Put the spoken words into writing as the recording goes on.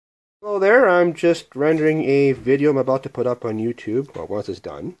Hello there, I'm just rendering a video I'm about to put up on YouTube, well, once it's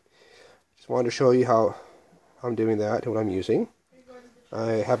done. Just wanted to show you how I'm doing that and what I'm using.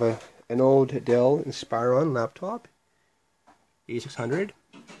 I have an old Dell Inspiron laptop, A600.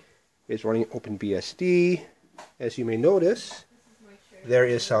 It's running OpenBSD. As you may notice, there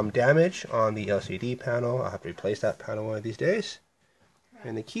is some damage on the LCD panel. I'll have to replace that panel one of these days.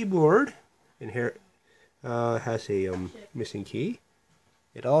 And the keyboard in here has a missing key.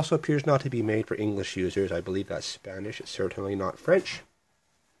 It also appears not to be made for English users. I believe that's Spanish. It's certainly not French.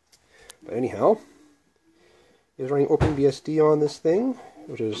 But anyhow, it's running OpenBSD on this thing,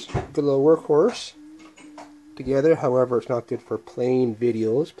 which is a good little workhorse together. However, it's not good for playing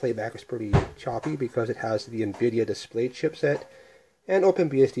videos. Playback is pretty choppy because it has the NVIDIA display chipset, and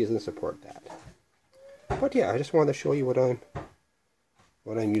OpenBSD doesn't support that. But yeah, I just wanted to show you what I'm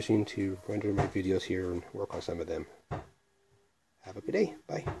using to render my videos here and work on some of them. Have a good day.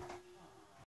 Bye.